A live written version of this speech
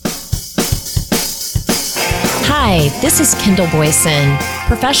Hi, this is Kendall Boyson,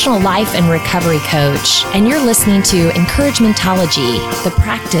 professional life and recovery coach, and you're listening to Encouragementology, the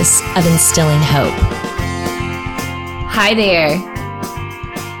practice of instilling hope. Hi there.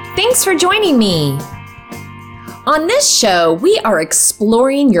 Thanks for joining me. On this show, we are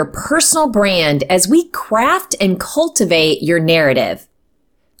exploring your personal brand as we craft and cultivate your narrative.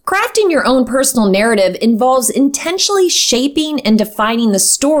 Crafting your own personal narrative involves intentionally shaping and defining the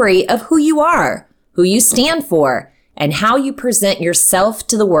story of who you are, who you stand for, and how you present yourself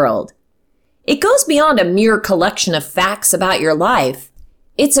to the world. It goes beyond a mere collection of facts about your life.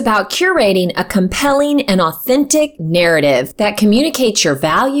 It's about curating a compelling and authentic narrative that communicates your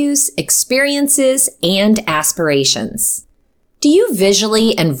values, experiences, and aspirations. Do you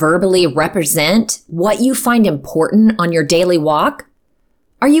visually and verbally represent what you find important on your daily walk?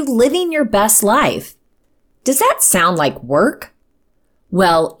 Are you living your best life? Does that sound like work?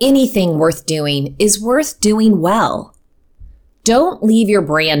 Well, anything worth doing is worth doing well. Don't leave your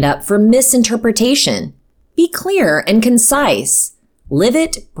brand up for misinterpretation. Be clear and concise. Live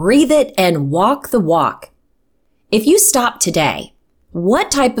it, breathe it, and walk the walk. If you stop today,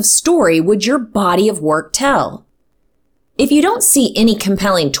 what type of story would your body of work tell? If you don't see any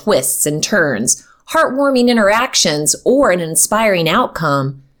compelling twists and turns, heartwarming interactions, or an inspiring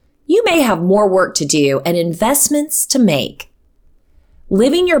outcome, you may have more work to do and investments to make.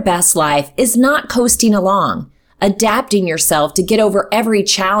 Living your best life is not coasting along, adapting yourself to get over every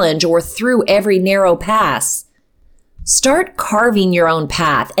challenge or through every narrow pass. Start carving your own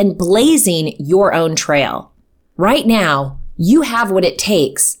path and blazing your own trail. Right now, you have what it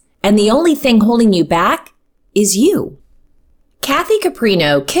takes, and the only thing holding you back is you. Kathy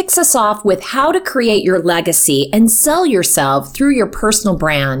Caprino kicks us off with how to create your legacy and sell yourself through your personal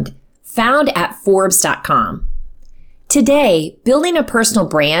brand, found at Forbes.com. Today, building a personal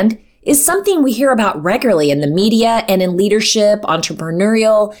brand is something we hear about regularly in the media and in leadership,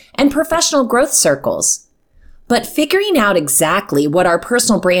 entrepreneurial, and professional growth circles. But figuring out exactly what our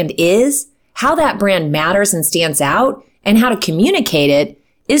personal brand is, how that brand matters and stands out, and how to communicate it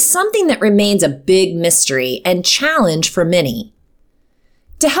is something that remains a big mystery and challenge for many.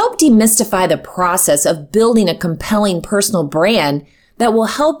 To help demystify the process of building a compelling personal brand that will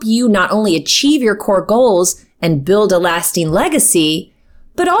help you not only achieve your core goals and build a lasting legacy,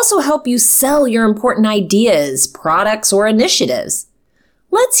 but also help you sell your important ideas, products, or initiatives.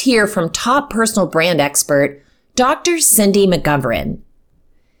 Let's hear from top personal brand expert, Dr. Cindy McGovern.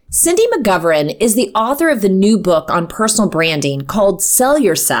 Cindy McGovern is the author of the new book on personal branding called Sell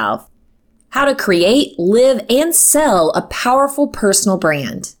Yourself: How to Create, Live, and Sell a Powerful Personal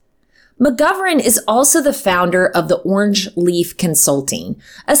Brand. McGovern is also the founder of the Orange Leaf Consulting,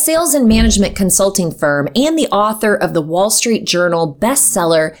 a sales and management consulting firm, and the author of the Wall Street Journal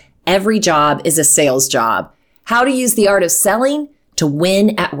bestseller, Every Job is a Sales Job: How to Use the Art of Selling to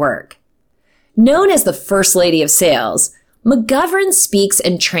Win at Work. Known as the First Lady of Sales, McGovern speaks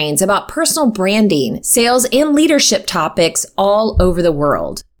and trains about personal branding, sales, and leadership topics all over the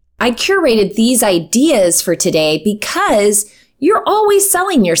world. I curated these ideas for today because you're always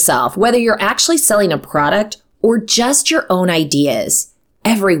selling yourself, whether you're actually selling a product or just your own ideas.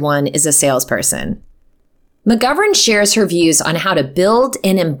 Everyone is a salesperson. McGovern shares her views on how to build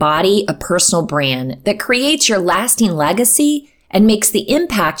and embody a personal brand that creates your lasting legacy and makes the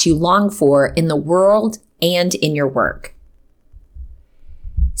impact you long for in the world and in your work.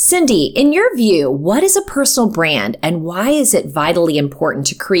 Cindy, in your view, what is a personal brand and why is it vitally important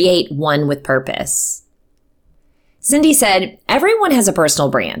to create one with purpose? Cindy said, everyone has a personal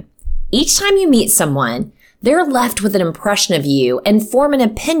brand. Each time you meet someone, they're left with an impression of you and form an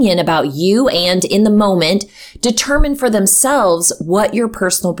opinion about you and, in the moment, determine for themselves what your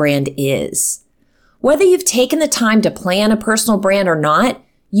personal brand is. Whether you've taken the time to plan a personal brand or not,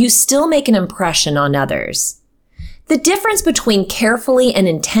 you still make an impression on others. The difference between carefully and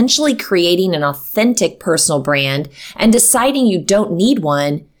intentionally creating an authentic personal brand and deciding you don't need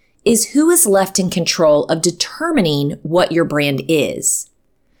one is who is left in control of determining what your brand is.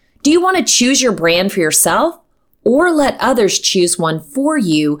 Do you want to choose your brand for yourself or let others choose one for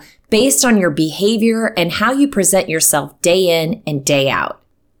you based on your behavior and how you present yourself day in and day out?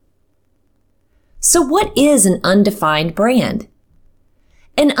 So what is an undefined brand?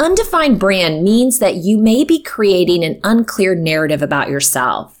 An undefined brand means that you may be creating an unclear narrative about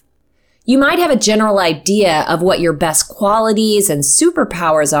yourself. You might have a general idea of what your best qualities and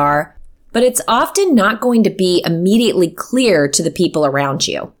superpowers are, but it's often not going to be immediately clear to the people around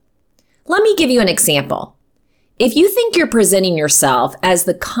you. Let me give you an example. If you think you're presenting yourself as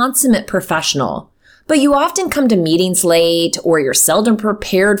the consummate professional, but you often come to meetings late or you're seldom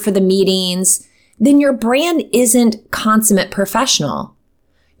prepared for the meetings, then your brand isn't consummate professional.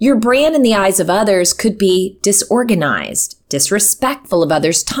 Your brand in the eyes of others could be disorganized, disrespectful of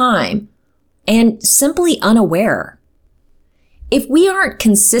others' time, and simply unaware. If we aren't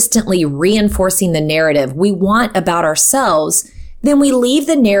consistently reinforcing the narrative we want about ourselves, then we leave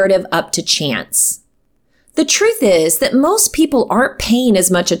the narrative up to chance. The truth is that most people aren't paying as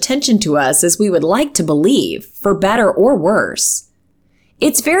much attention to us as we would like to believe, for better or worse.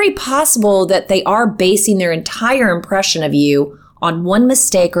 It's very possible that they are basing their entire impression of you on one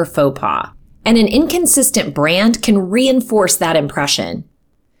mistake or faux pas, and an inconsistent brand can reinforce that impression.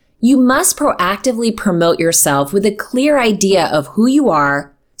 You must proactively promote yourself with a clear idea of who you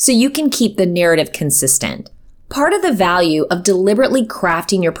are so you can keep the narrative consistent. Part of the value of deliberately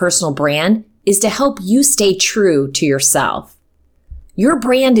crafting your personal brand is to help you stay true to yourself. Your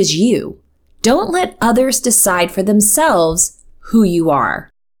brand is you. Don't let others decide for themselves who you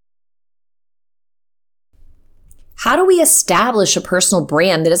are. How do we establish a personal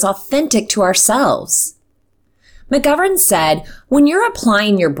brand that is authentic to ourselves? McGovern said, when you're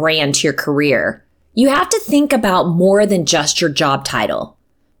applying your brand to your career, you have to think about more than just your job title.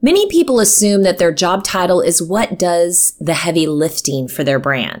 Many people assume that their job title is what does the heavy lifting for their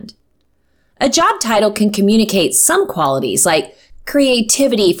brand. A job title can communicate some qualities like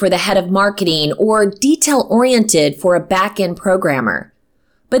creativity for the head of marketing or detail-oriented for a back-end programmer.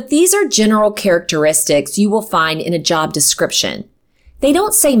 But these are general characteristics you will find in a job description. They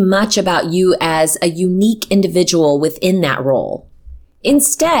don't say much about you as a unique individual within that role.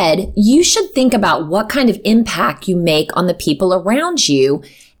 Instead, you should think about what kind of impact you make on the people around you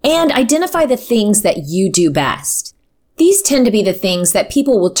and identify the things that you do best. These tend to be the things that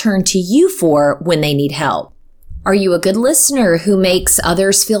people will turn to you for when they need help. Are you a good listener who makes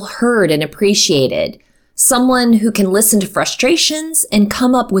others feel heard and appreciated? Someone who can listen to frustrations and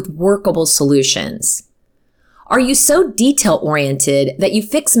come up with workable solutions? Are you so detail-oriented that you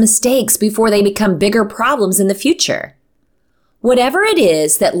fix mistakes before they become bigger problems in the future? Whatever it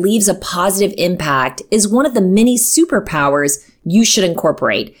is that leaves a positive impact is one of the many superpowers you should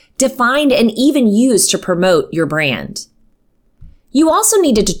incorporate, define, and even use to promote your brand. You also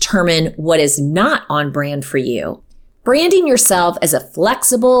need to determine what is not on brand for you. Branding yourself as a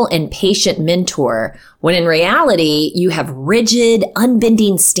flexible and patient mentor, when in reality you have rigid,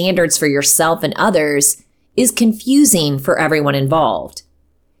 unbending standards for yourself and others, is confusing for everyone involved.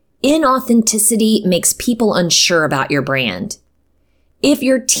 Inauthenticity makes people unsure about your brand. If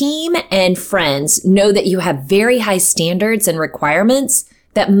your team and friends know that you have very high standards and requirements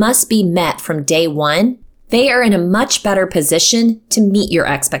that must be met from day one, they are in a much better position to meet your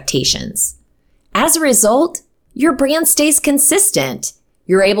expectations. As a result, your brand stays consistent.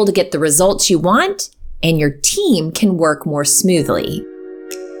 You're able to get the results you want, and your team can work more smoothly.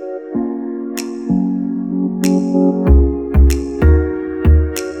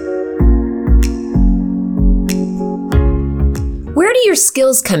 Where do your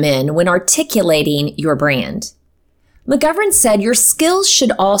skills come in when articulating your brand? McGovern said your skills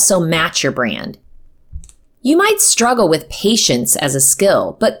should also match your brand. You might struggle with patience as a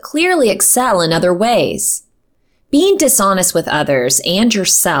skill, but clearly excel in other ways. Being dishonest with others and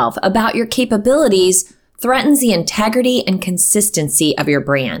yourself about your capabilities threatens the integrity and consistency of your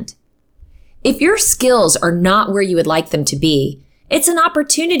brand. If your skills are not where you would like them to be, it's an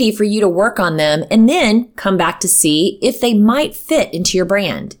opportunity for you to work on them and then come back to see if they might fit into your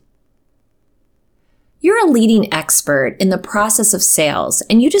brand. You're a leading expert in the process of sales,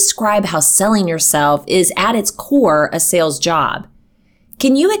 and you describe how selling yourself is at its core a sales job.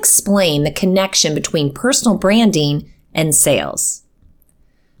 Can you explain the connection between personal branding and sales?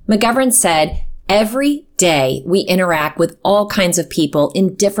 McGovern said, every day we interact with all kinds of people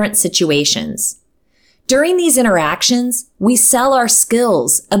in different situations. During these interactions, we sell our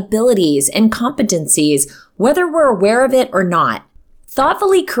skills, abilities, and competencies, whether we're aware of it or not.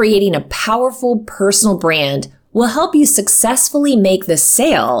 Thoughtfully creating a powerful personal brand will help you successfully make the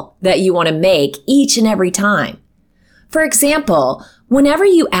sale that you want to make each and every time. For example, whenever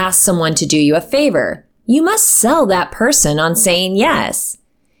you ask someone to do you a favor, you must sell that person on saying yes.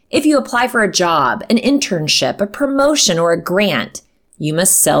 If you apply for a job, an internship, a promotion, or a grant, you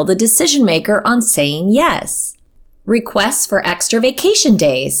must sell the decision maker on saying yes. Requests for extra vacation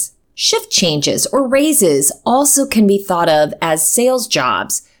days, shift changes, or raises also can be thought of as sales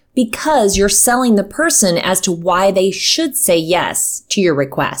jobs because you're selling the person as to why they should say yes to your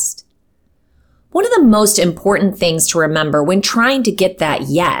request. One of the most important things to remember when trying to get that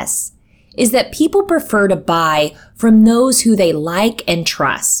yes is that people prefer to buy from those who they like and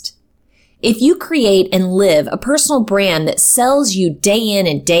trust. If you create and live a personal brand that sells you day in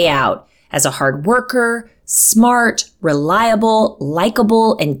and day out as a hard worker, smart, reliable,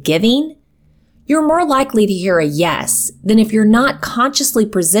 likable, and giving, you're more likely to hear a yes than if you're not consciously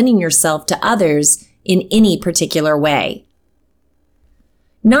presenting yourself to others in any particular way.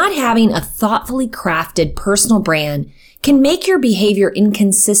 Not having a thoughtfully crafted personal brand can make your behavior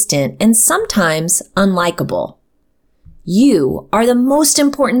inconsistent and sometimes unlikable. You are the most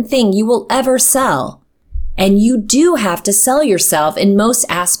important thing you will ever sell, and you do have to sell yourself in most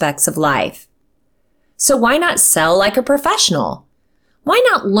aspects of life. So why not sell like a professional? Why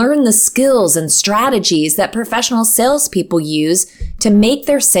not learn the skills and strategies that professional salespeople use to make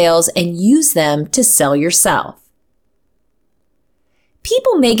their sales and use them to sell yourself?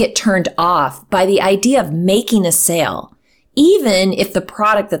 People may get turned off by the idea of making a sale, even if the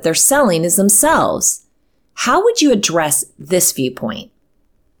product that they're selling is themselves. How would you address this viewpoint?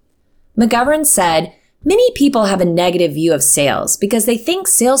 McGovern said, many people have a negative view of sales because they think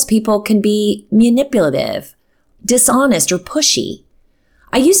salespeople can be manipulative, dishonest, or pushy.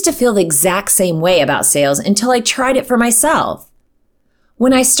 I used to feel the exact same way about sales until I tried it for myself.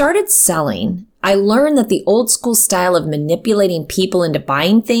 When I started selling, I learned that the old school style of manipulating people into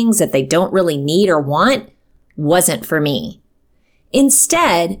buying things that they don't really need or want wasn't for me.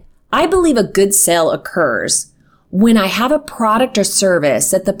 Instead, I believe a good sale occurs when I have a product or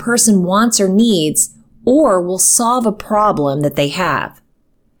service that the person wants or needs or will solve a problem that they have.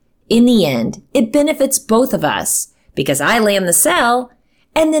 In the end, it benefits both of us because I land the sale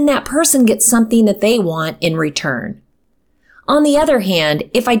and then that person gets something that they want in return. On the other hand,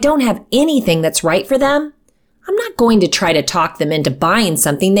 if I don't have anything that's right for them, I'm not going to try to talk them into buying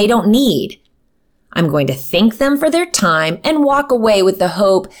something they don't need. I'm going to thank them for their time and walk away with the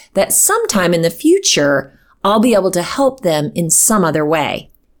hope that sometime in the future, I'll be able to help them in some other way.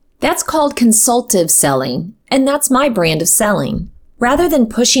 That's called consultative selling, and that's my brand of selling. Rather than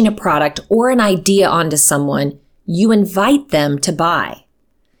pushing a product or an idea onto someone, you invite them to buy.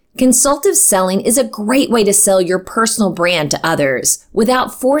 Consultative selling is a great way to sell your personal brand to others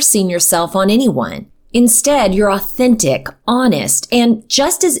without forcing yourself on anyone. Instead, you're authentic, honest, and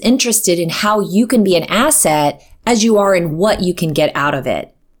just as interested in how you can be an asset as you are in what you can get out of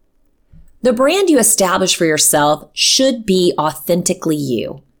it. The brand you establish for yourself should be authentically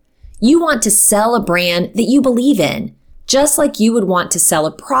you. You want to sell a brand that you believe in, just like you would want to sell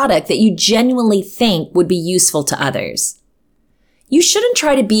a product that you genuinely think would be useful to others. You shouldn't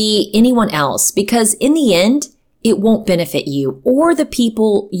try to be anyone else because in the end, it won't benefit you or the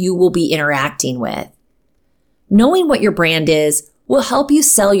people you will be interacting with. Knowing what your brand is will help you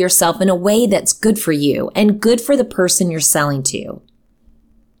sell yourself in a way that's good for you and good for the person you're selling to.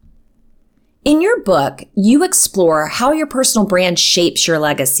 In your book, you explore how your personal brand shapes your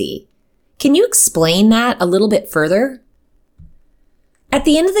legacy. Can you explain that a little bit further? At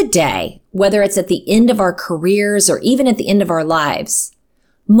the end of the day, whether it's at the end of our careers or even at the end of our lives,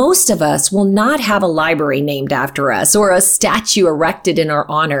 most of us will not have a library named after us or a statue erected in our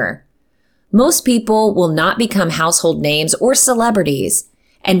honor. Most people will not become household names or celebrities,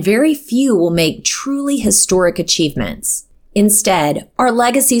 and very few will make truly historic achievements. Instead, our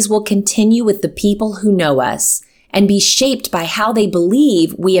legacies will continue with the people who know us and be shaped by how they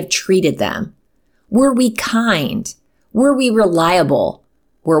believe we have treated them. Were we kind? Were we reliable?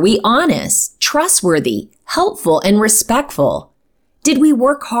 Were we honest, trustworthy, helpful, and respectful? Did we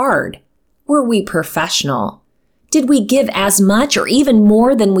work hard? Were we professional? Did we give as much or even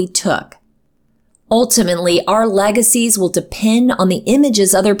more than we took? Ultimately, our legacies will depend on the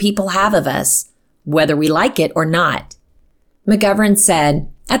images other people have of us, whether we like it or not. McGovern said,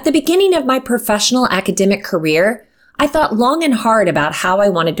 "At the beginning of my professional academic career, I thought long and hard about how I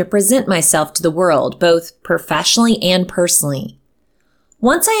wanted to present myself to the world, both professionally and personally.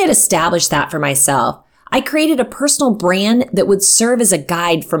 Once I had established that for myself, I created a personal brand that would serve as a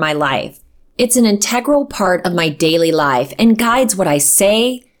guide for my life. It's an integral part of my daily life and guides what I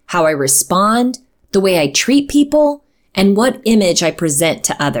say, how I respond, the way I treat people, and what image I present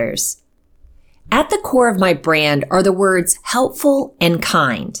to others. At the core of my brand are the words helpful and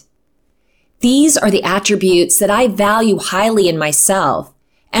kind. These are the attributes that I value highly in myself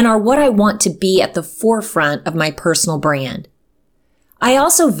and are what I want to be at the forefront of my personal brand. I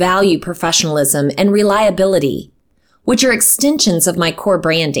also value professionalism and reliability, which are extensions of my core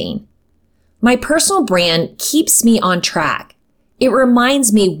branding. My personal brand keeps me on track. It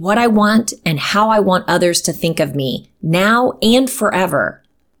reminds me what I want and how I want others to think of me, now and forever.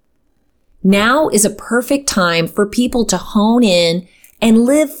 Now is a perfect time for people to hone in and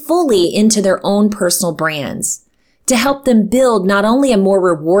live fully into their own personal brands, to help them build not only a more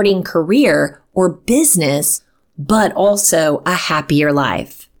rewarding career or business, but also a happier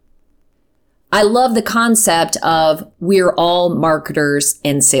life." I love the concept of we're all marketers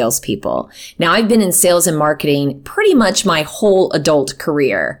and salespeople. Now, I've been in sales and marketing pretty much my whole adult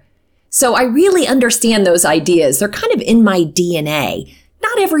career. So I really understand those ideas. They're kind of in my DNA.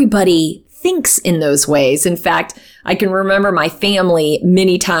 Not everybody thinks in those ways. In fact, I can remember my family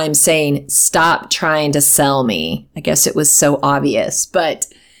many times saying, "Stop trying to sell me." I guess it was so obvious, but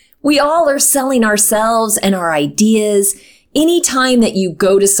we all are selling ourselves and our ideas. Anytime that you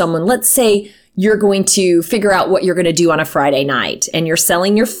go to someone, let's say you're going to figure out what you're going to do on a Friday night and you're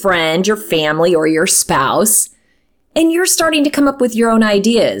selling your friend, your family, or your spouse, and you're starting to come up with your own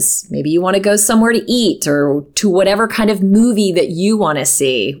ideas. Maybe you want to go somewhere to eat or to whatever kind of movie that you want to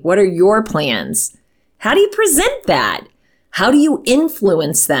see. What are your plans? How do you present that? How do you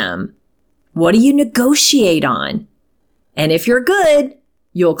influence them? What do you negotiate on? And if you're good,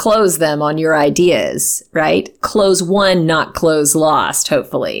 you'll close them on your ideas, right? Close won, not close lost,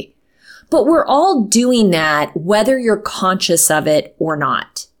 hopefully. But we're all doing that whether you're conscious of it or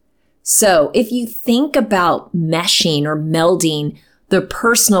not. So if you think about meshing or melding the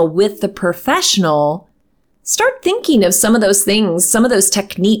personal with the professional, start thinking of some of those things, some of those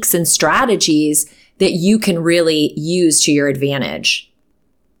techniques and strategies that you can really use to your advantage.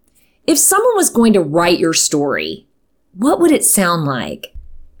 If someone was going to write your story, what would it sound like?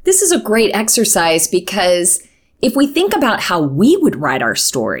 This is a great exercise because if we think about how we would write our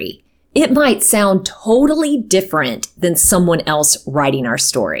story, it might sound totally different than someone else writing our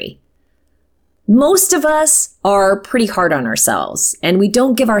story. Most of us are pretty hard on ourselves, and we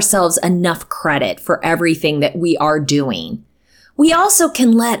don't give ourselves enough credit for everything that we are doing. We also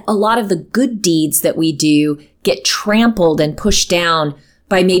can let a lot of the good deeds that we do get trampled and pushed down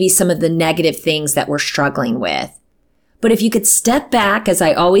by maybe some of the negative things that we're struggling with. But if you could step back, as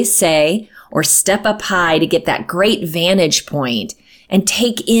I always say, or step up high to get that great vantage point and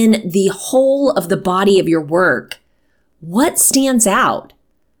take in the whole of the body of your work, what stands out?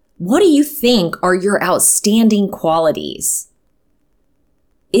 What do you think are your outstanding qualities?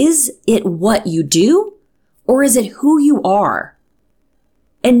 Is it what you do, or is it who you are?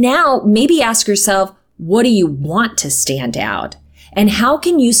 And now maybe ask yourself, what do you want to stand out? And how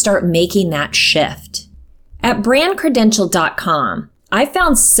can you start making that shift? At brandcredential.com, I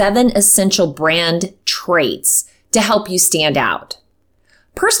found 7 essential brand traits to help you stand out.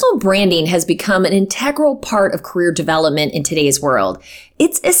 Personal branding has become an integral part of career development in today's world.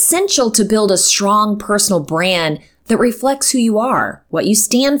 It's essential to build a strong personal brand that reflects who you are, what you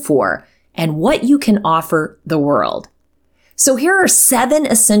stand for, and what you can offer the world. So here are 7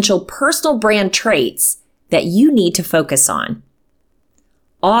 essential personal brand traits that you need to focus on.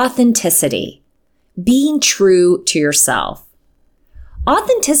 Authenticity. Being true to yourself.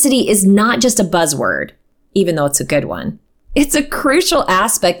 Authenticity is not just a buzzword, even though it's a good one. It's a crucial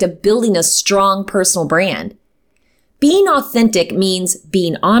aspect of building a strong personal brand. Being authentic means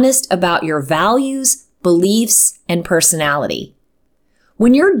being honest about your values, beliefs, and personality.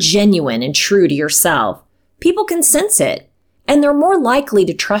 When you're genuine and true to yourself, people can sense it, and they're more likely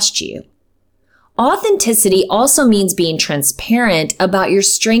to trust you. Authenticity also means being transparent about your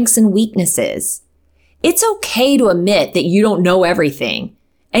strengths and weaknesses. It's okay to admit that you don't know everything,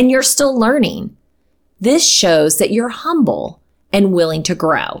 and you're still learning. This shows that you're humble and willing to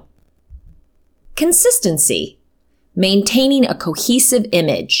grow. Consistency. Maintaining a cohesive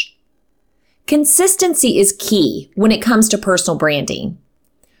image. Consistency is key when it comes to personal branding.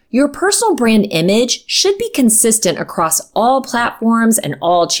 Your personal brand image should be consistent across all platforms and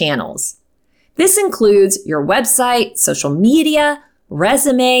all channels. This includes your website, social media,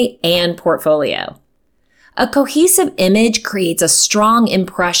 resume, and portfolio. A cohesive image creates a strong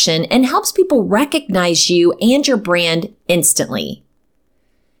impression and helps people recognize you and your brand instantly.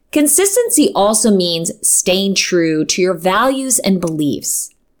 Consistency also means staying true to your values and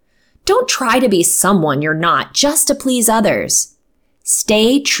beliefs. Don't try to be someone you're not just to please others.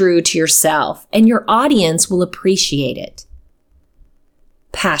 Stay true to yourself, and your audience will appreciate it.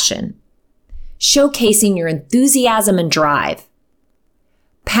 Passion. Showcasing your enthusiasm and drive.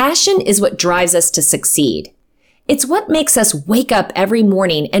 Passion is what drives us to succeed. It's what makes us wake up every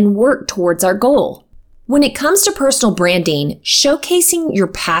morning and work towards our goal. When it comes to personal branding, showcasing your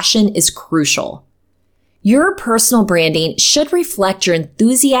passion is crucial. Your personal branding should reflect your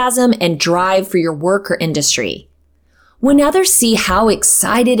enthusiasm and drive for your work or industry. When others see how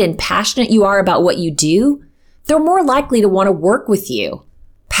excited and passionate you are about what you do, they're more likely to want to work with you.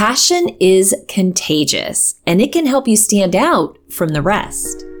 Passion is contagious, and it can help you stand out from the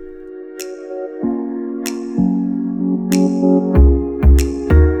rest.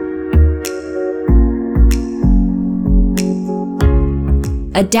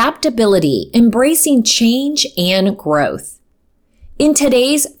 Adaptability, embracing change and growth. In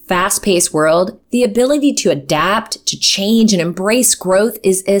today's fast-paced world, the ability to adapt, to change, and embrace growth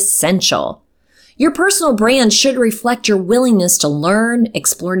is essential. Your personal brand should reflect your willingness to learn,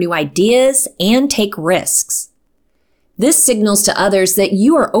 explore new ideas, and take risks. This signals to others that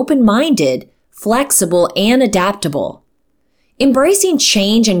you are open-minded, flexible, and adaptable. Embracing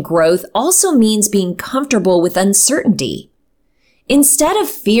change and growth also means being comfortable with uncertainty. Instead of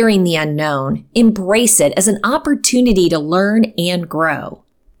fearing the unknown, embrace it as an opportunity to learn and grow.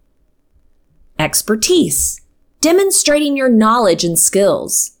 Expertise, demonstrating your knowledge and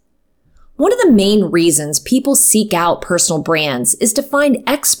skills. One of the main reasons people seek out personal brands is to find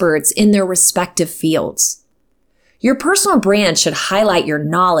experts in their respective fields. Your personal brand should highlight your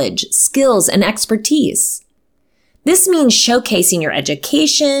knowledge, skills, and expertise. This means showcasing your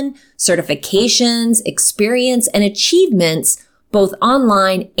education, certifications, experience, and achievements both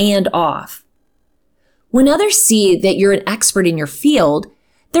online and off. When others see that you're an expert in your field,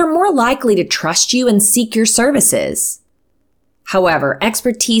 they're more likely to trust you and seek your services. However,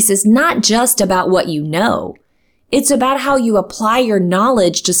 expertise is not just about what you know. It's about how you apply your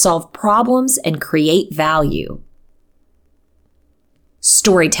knowledge to solve problems and create value.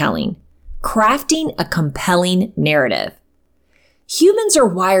 Storytelling, crafting a compelling narrative. Humans are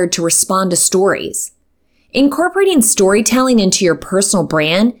wired to respond to stories. Incorporating storytelling into your personal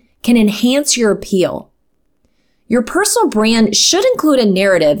brand can enhance your appeal. Your personal brand should include a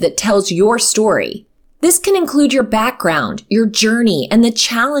narrative that tells your story. This can include your background, your journey, and the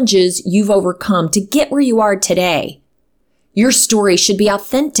challenges you've overcome to get where you are today. Your story should be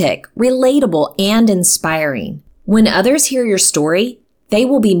authentic, relatable, and inspiring. When others hear your story, they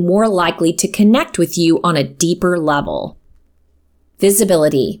will be more likely to connect with you on a deeper level.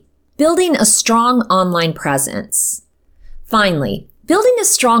 Visibility. Building a strong online presence. Finally, building a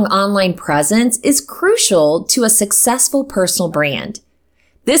strong online presence is crucial to a successful personal brand.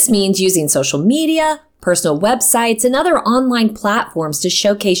 This means using social media, personal websites, and other online platforms to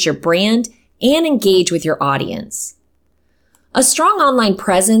showcase your brand and engage with your audience. A strong online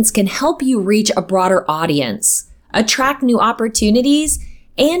presence can help you reach a broader audience, attract new opportunities,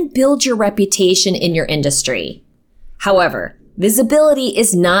 and build your reputation in your industry. However, visibility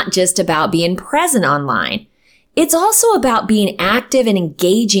is not just about being present online. It's also about being active and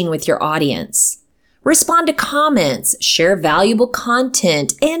engaging with your audience. Respond to comments, share valuable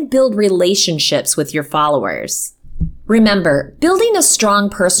content, and build relationships with your followers. Remember, building a strong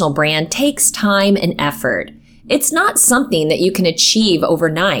personal brand takes time and effort. It's not something that you can achieve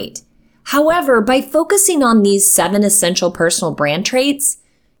overnight. However, by focusing on these 7 essential personal brand traits,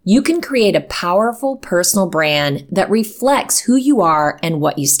 you can create a powerful personal brand that reflects who you are and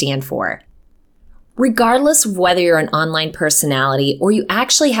what you stand for. Regardless of whether you're an online personality or you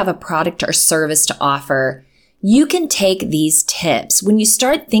actually have a product or service to offer, you can take these tips when you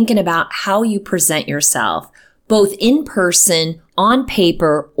start thinking about how you present yourself, both in person, on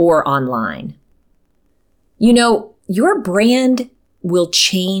paper, or online. You know, your brand will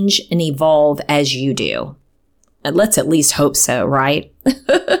change and evolve as you do. And let's at least hope so, right?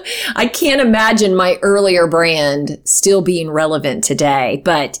 I can't imagine my earlier brand still being relevant today,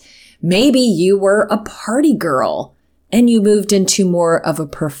 but maybe you were a party girl and you moved into more of a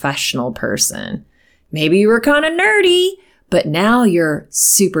professional person. Maybe you were kind of nerdy, but now you're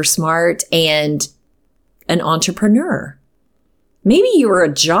super smart and an entrepreneur. Maybe you were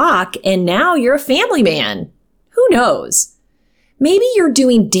a jock and now you're a family man. Who knows? Maybe you're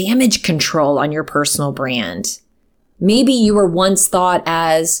doing damage control on your personal brand. Maybe you were once thought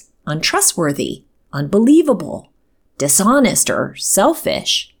as untrustworthy, unbelievable, dishonest, or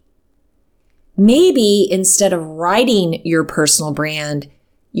selfish. Maybe instead of writing your personal brand,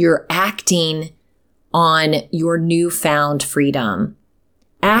 you're acting on your newfound freedom.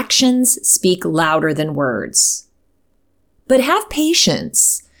 Actions speak louder than words. But have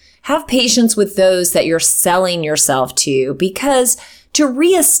patience. Have patience with those that you're selling yourself to, because to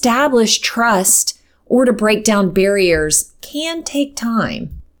reestablish trust or to break down barriers can take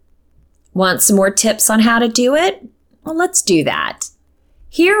time. Want some more tips on how to do it? Well, let's do that.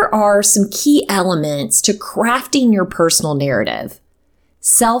 Here are some key elements to crafting your personal narrative.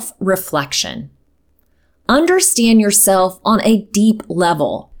 Self-reflection. Understand yourself on a deep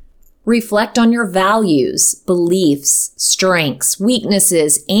level. Reflect on your values, beliefs, strengths,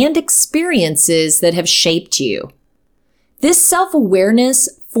 weaknesses, and experiences that have shaped you. This self-awareness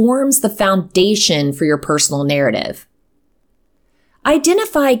forms the foundation for your personal narrative.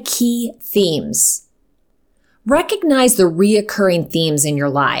 Identify key themes. Recognize the reoccurring themes in your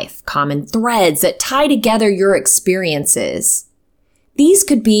life, common threads that tie together your experiences. These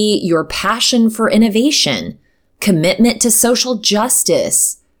could be your passion for innovation, commitment to social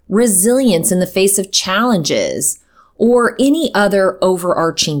justice, resilience in the face of challenges, or any other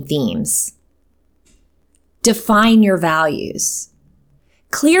overarching themes. Define your values.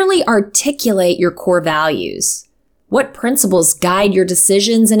 Clearly articulate your core values. What principles guide your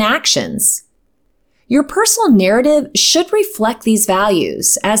decisions and actions? Your personal narrative should reflect these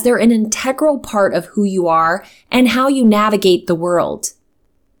values as they're an integral part of who you are and how you navigate the world.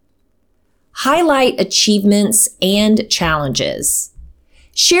 Highlight achievements and challenges.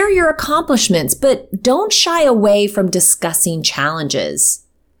 Share your accomplishments, but don't shy away from discussing challenges.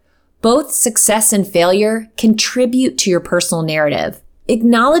 Both success and failure contribute to your personal narrative.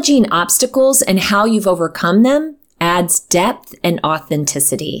 Acknowledging obstacles and how you've overcome them adds depth and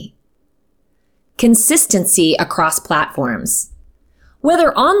authenticity. Consistency across platforms.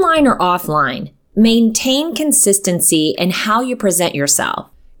 Whether online or offline, maintain consistency in how you present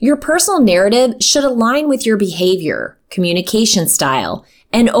yourself. Your personal narrative should align with your behavior, communication style,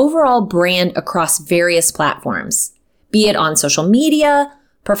 and overall brand across various platforms, be it on social media,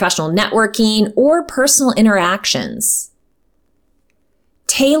 professional networking, or personal interactions.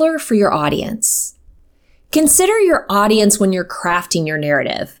 Tailor for your audience. Consider your audience when you're crafting your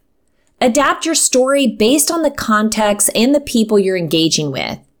narrative. Adapt your story based on the context and the people you're engaging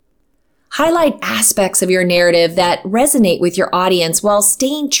with. Highlight aspects of your narrative that resonate with your audience while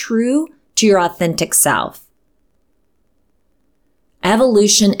staying true to your authentic self.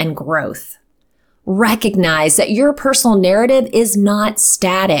 Evolution and growth. Recognize that your personal narrative is not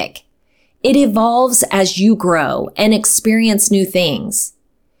static. It evolves as you grow and experience new things.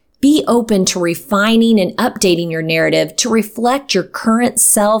 Be open to refining and updating your narrative to reflect your current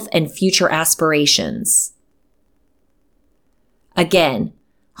self and future aspirations. Again,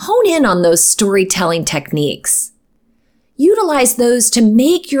 hone in on those storytelling techniques. Utilize those to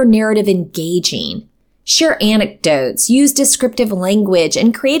make your narrative engaging. Share anecdotes, use descriptive language,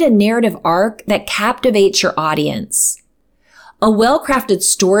 and create a narrative arc that captivates your audience. A well-crafted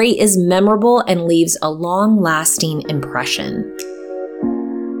story is memorable and leaves a long-lasting impression.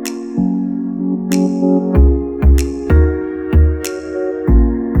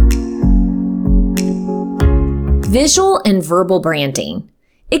 Visual and verbal branding.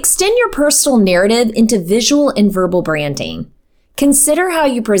 Extend your personal narrative into visual and verbal branding. Consider how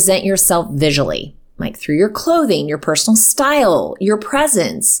you present yourself visually, like through your clothing, your personal style, your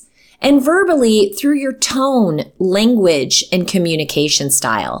presence, and verbally through your tone, language, and communication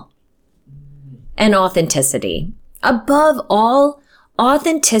style. And authenticity. Above all,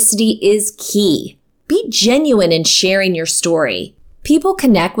 authenticity is key. Be genuine in sharing your story. People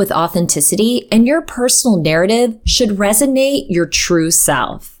connect with authenticity, and your personal narrative should resonate your true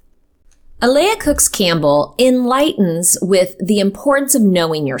self. Alea Cooks Campbell enlightens with the importance of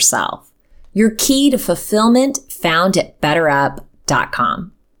knowing yourself, your key to fulfillment found at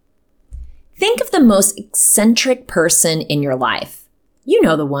betterup.com. Think of the most eccentric person in your life. You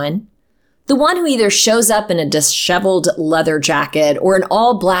know the one. The one who either shows up in a disheveled leather jacket or an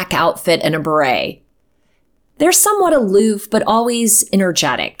all-black outfit and a beret. They're somewhat aloof, but always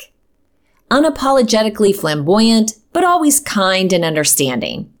energetic. Unapologetically flamboyant, but always kind and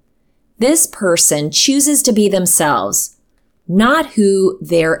understanding. This person chooses to be themselves, not who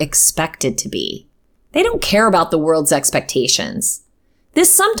they're expected to be. They don't care about the world's expectations.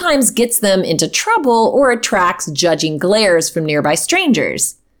 This sometimes gets them into trouble or attracts judging glares from nearby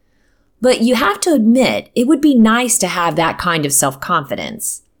strangers. But you have to admit, it would be nice to have that kind of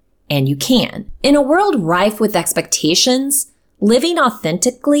self-confidence. And you can. In a world rife with expectations, living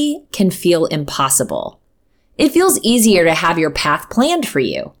authentically can feel impossible. It feels easier to have your path planned for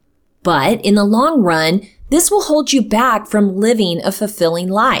you. But in the long run, this will hold you back from living a fulfilling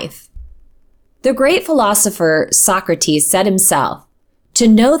life. The great philosopher Socrates said himself, "To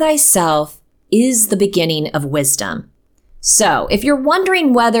know thyself is the beginning of wisdom." So, if you're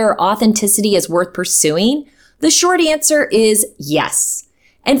wondering whether authenticity is worth pursuing, the short answer is yes.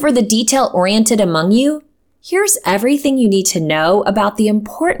 And for the detail-oriented among you, here's everything you need to know about the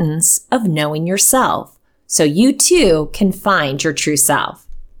importance of knowing yourself, so you too can find your true self.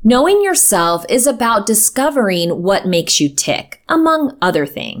 Knowing yourself is about discovering what makes you tick, among other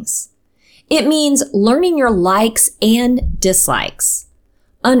things. It means learning your likes and dislikes,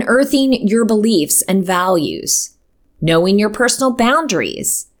 unearthing your beliefs and values, knowing your personal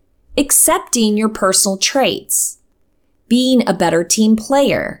boundaries, accepting your personal traits, being a better team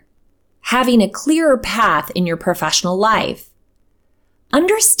player, having a clearer path in your professional life,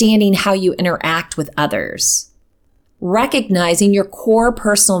 understanding how you interact with others, recognizing your core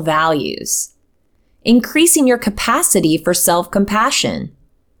personal values, increasing your capacity for self-compassion,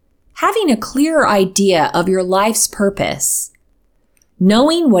 having a clearer idea of your life's purpose,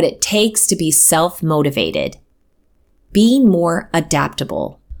 knowing what it takes to be self-motivated, being more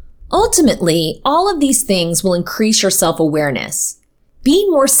adaptable. Ultimately, all of these things will increase your self-awareness.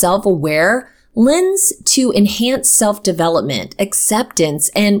 Being more self-aware lends to enhanced self-development, acceptance,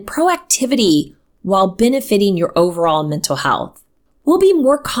 and proactivity while benefiting your overall mental health. We'll be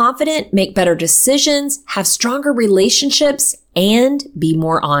more confident, make better decisions, have stronger relationships, and be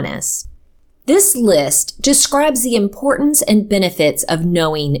more honest. This list describes the importance and benefits of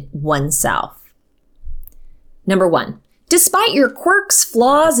knowing oneself. Number 1, despite your quirks,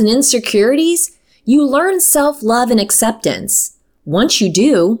 flaws, and insecurities, you learn self-love and acceptance. Once you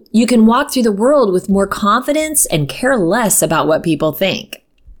do, you can walk through the world with more confidence and care less about what people think.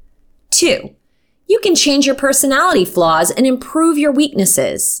 2, you can change your personality flaws and improve your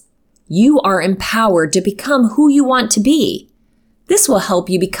weaknesses. You are empowered to become who you want to be. This will help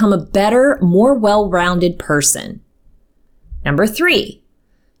you become a better, more well-rounded person. Number 3,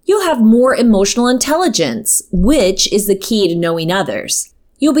 you'll have more emotional intelligence, which is the key to knowing others.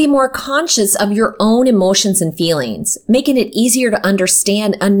 You'll be more conscious of your own emotions and feelings, making it easier to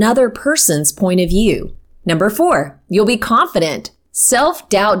understand another person's point of view. Number 4, you'll be confident.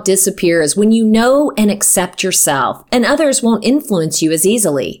 Self-doubt disappears when you know and accept yourself, and others won't influence you as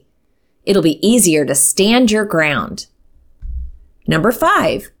easily. It'll be easier to stand your ground. Number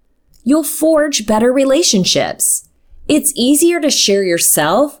 5, you'll forge better relationships. It's easier to share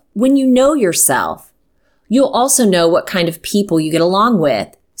yourself when you know yourself. You'll also know what kind of people you get along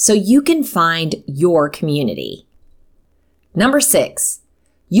with, so you can find your community. Number 6,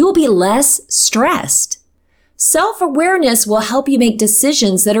 you'll be less stressed. Self-awareness will help you make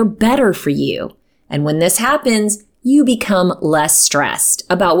decisions that are better for you. And when this happens, you become less stressed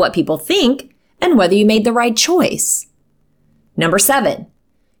about what people think and whether you made the right choice. Number 7,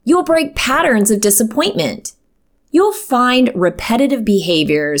 you'll break patterns of disappointment. You'll find repetitive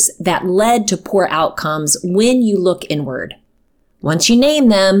behaviors that led to poor outcomes when you look inward. Once you name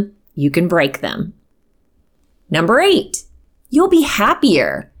them, you can break them. Number 8, you'll be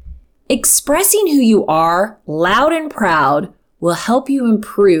happier. Expressing who you are loud and proud will help you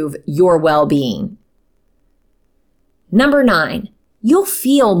improve your well-being. Number 9, you'll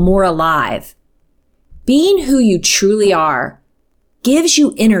feel more alive. Being who you truly are gives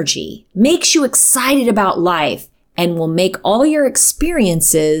you energy, makes you excited about life, and will make all your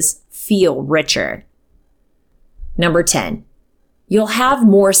experiences feel richer. Number 10, you'll have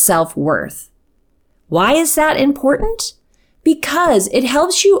more self-worth. Why is that important? Because it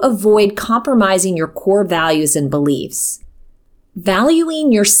helps you avoid compromising your core values and beliefs.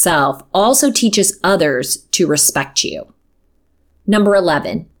 Valuing yourself also teaches others to respect you. Number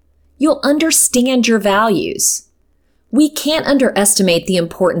 11, you'll understand your values. We can't underestimate the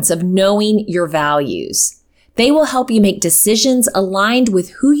importance of knowing your values. They will help you make decisions aligned with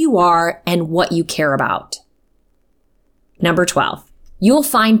who you are and what you care about. Number 12, you'll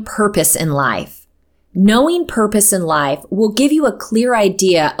find purpose in life. Knowing purpose in life will give you a clear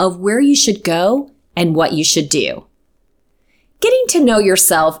idea of where you should go and what you should do. Getting to know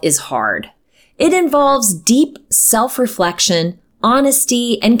yourself is hard. It involves deep self-reflection,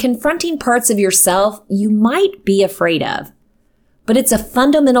 honesty, and confronting parts of yourself you might be afraid of. But it's a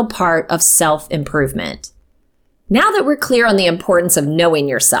fundamental part of self-improvement. Now that we're clear on the importance of knowing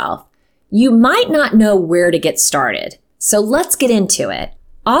yourself, you might not know where to get started. So let's get into it.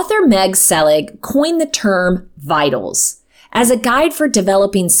 Author Meg Selig coined the term vitals as a guide for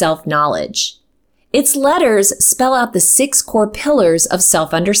developing self-knowledge. Its letters spell out the 6 core pillars of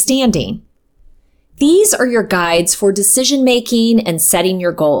self-understanding. These are your guides for decision-making and setting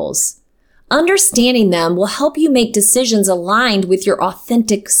your goals. Understanding them will help you make decisions aligned with your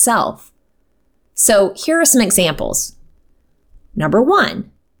authentic self. So here are some examples. Number 1,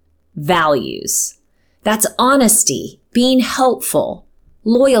 values. That's honesty, being helpful,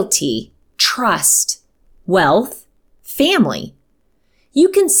 loyalty, trust, wealth, family. You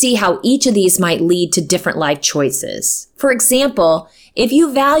can see how each of these might lead to different life choices. For example, if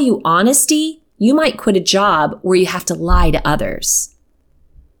you value honesty, you might quit a job where you have to lie to others.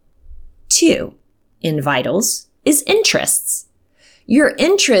 2, in vitals, is interests. Your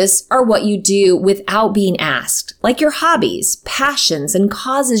interests are what you do without being asked, like your hobbies, passions, and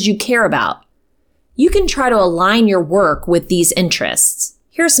causes you care about. You can try to align your work with these interests.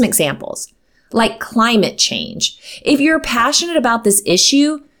 Here are some examples. Like climate change. If you're passionate about this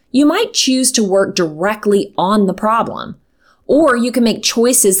issue, you might choose to work directly on the problem. Or you can make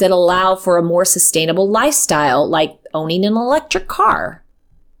choices that allow for a more sustainable lifestyle, like owning an electric car.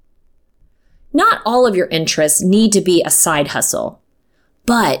 Not all of your interests need to be a side hustle,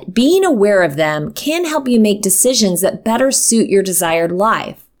 but being aware of them can help you make decisions that better suit your desired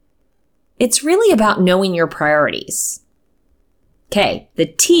life. It's really about knowing your priorities. Okay, the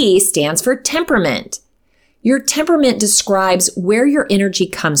T stands for temperament. Your temperament describes where your energy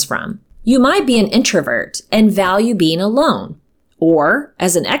comes from. You might be an introvert and value being alone, or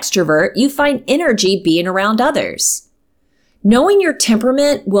as an extrovert, you find energy being around others. Knowing your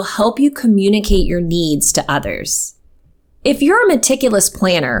temperament will help you communicate your needs to others. If you're a meticulous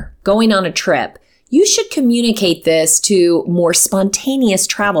planner going on a trip, you should communicate this to more spontaneous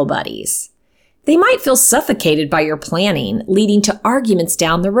travel buddies. They might feel suffocated by your planning, leading to arguments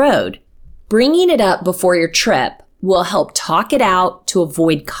down the road. Bringing it up before your trip will help talk it out to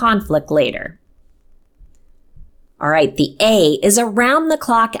avoid conflict later. All right, the A is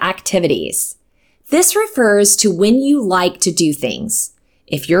around-the-clock activities. This refers to when you like to do things.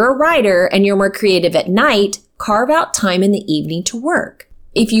 If you're a writer and you're more creative at night, carve out time in the evening to work.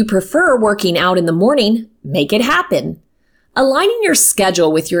 If you prefer working out in the morning, make it happen. Aligning your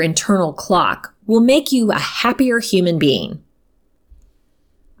schedule with your internal clock will make you a happier human being.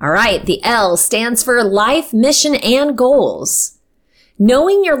 All right, the L stands for life, mission, and goals.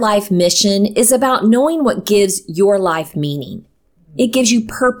 Knowing your life mission is about knowing what gives your life meaning. It gives you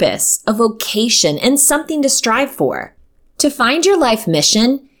purpose, a vocation, and something to strive for. To find your life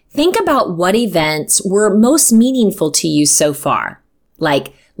mission, think about what events were most meaningful to you so far,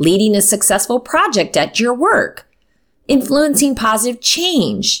 like leading a successful project at your work, influencing positive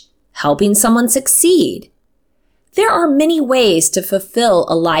change, helping someone succeed. There are many ways to fulfill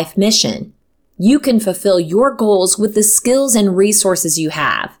a life mission. You can fulfill your goals with the skills and resources you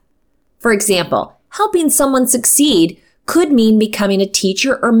have. For example, helping someone succeed could mean becoming a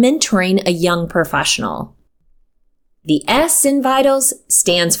teacher or mentoring a young professional. The S in Vitals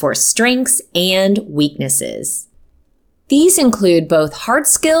stands for strengths and weaknesses. These include both hard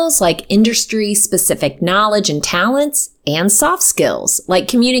skills like industry-specific knowledge and talents and soft skills like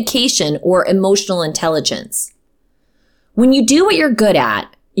communication or emotional intelligence. When you do what you're good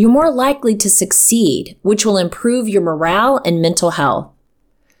at, you're more likely to succeed, which will improve your morale and mental health.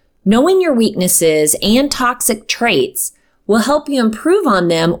 Knowing your weaknesses and toxic traits will help you improve on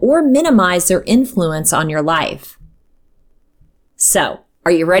them or minimize their influence on your life. So,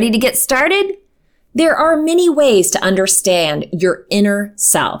 are you ready to get started? There are many ways to understand your inner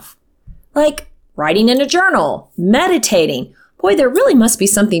self, like writing in a journal, meditating. Boy, there really must be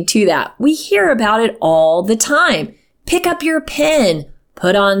something to that. We hear about it all the time. Pick up your pen,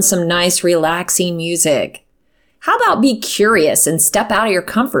 put on some nice relaxing music. How about be curious and step out of your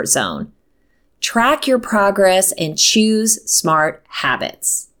comfort zone? Track your progress and choose smart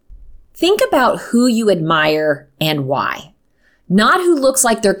habits. Think about who you admire and why. Not who looks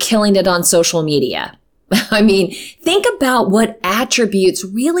like they're killing it on social media. I mean, think about what attributes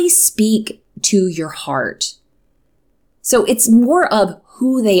really speak to your heart. So it's more of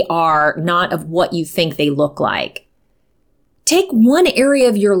who they are, not of what you think they look like. Take one area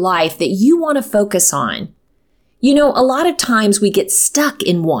of your life that you want to focus on. You know, a lot of times we get stuck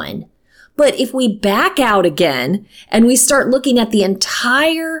in one, but if we back out again and we start looking at the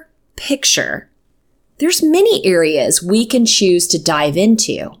entire picture, there's many areas we can choose to dive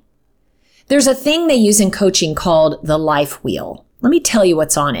into. There's a thing they use in coaching called the life wheel. Let me tell you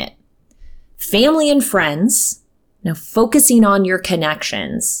what's on it. Family and friends, now focusing on your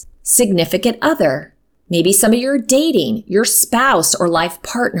connections, significant other, maybe somebody you're dating, your spouse or life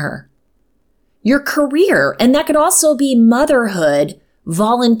partner, your career, and that could also be motherhood,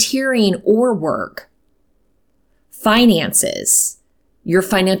 volunteering, or work, finances, your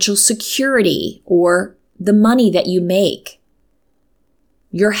financial security or the money that you make,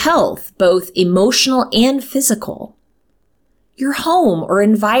 your health, both emotional and physical, your home or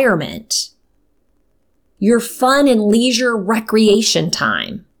environment, your fun and leisure recreation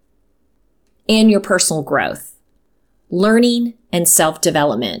time, and your personal growth, learning, and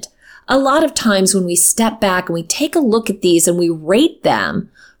self-development. A lot of times when we step back and we take a look at these and we rate them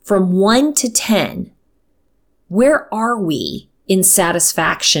from 1 to 10, where are we in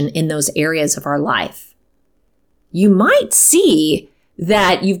satisfaction in those areas of our life? You might see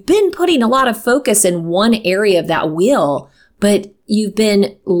that you've been putting a lot of focus in one area of that wheel, but you've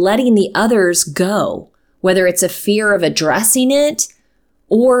been letting the others go, whether it's a fear of addressing it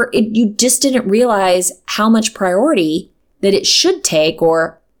or you just didn't realize how much priority that it should take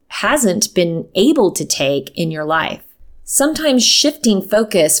or hasn't been able to take in your life. Sometimes shifting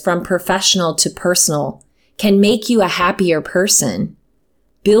focus from professional to personal can make you a happier person.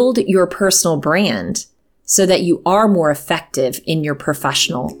 Build your personal brand so that you are more effective in your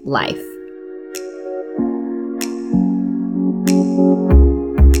professional life.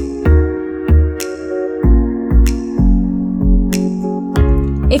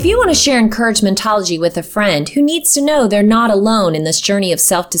 If you want to share encouragementology with a friend who needs to know they're not alone in this journey of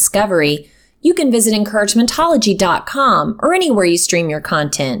self-discovery, you can visit encouragementology.com or anywhere you stream your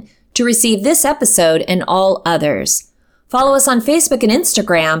content to receive this episode and all others. Follow us on Facebook and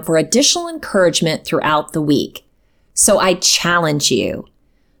Instagram for additional encouragement throughout the week. So I challenge you.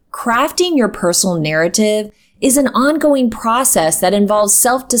 Crafting your personal narrative is an ongoing process that involves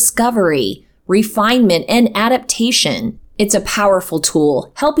self-discovery, refinement, and adaptation. It's a powerful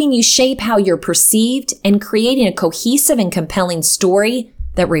tool, helping you shape how you're perceived and creating a cohesive and compelling story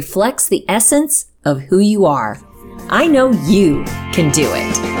that reflects the essence of who you are. I know you can do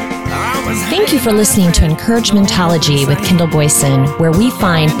it. Thank you for listening to Encouragementology with Kendall Boyson, where we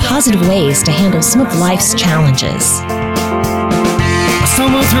find positive ways to handle some of life's challenges.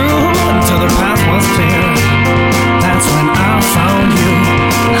 Stumbled through until the path was clear.